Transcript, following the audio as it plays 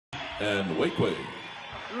and WAYQUAY.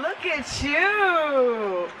 Look at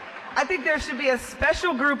you. I think there should be a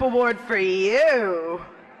special group award for you.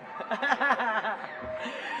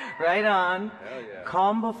 Right on. Hell yeah.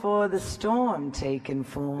 Calm before the storm taking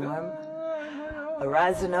form. A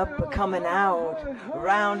rising up, a coming out,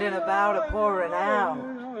 round and about, a pouring out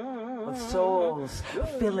of souls, a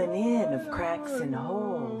filling in of cracks and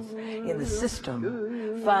holes in the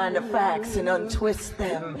system. Find the facts and untwist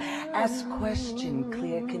them. Ask question,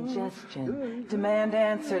 clear congestion. Demand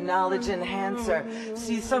answer, knowledge enhancer.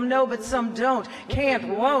 See, some know but some don't. Can't,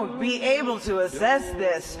 won't be able to assess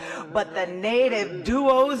this. But the native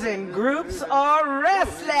duos and groups are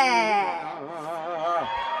restless.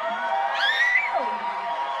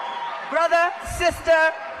 Brother,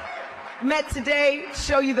 sister, met today,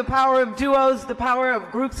 show you the power of duos, the power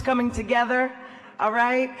of groups coming together, all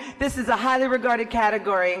right? This is a highly regarded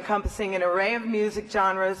category encompassing an array of music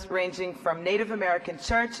genres ranging from Native American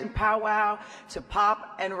church and powwow to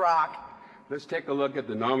pop and rock. Let's take a look at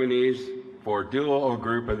the nominees for Duo or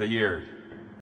Group of the Year.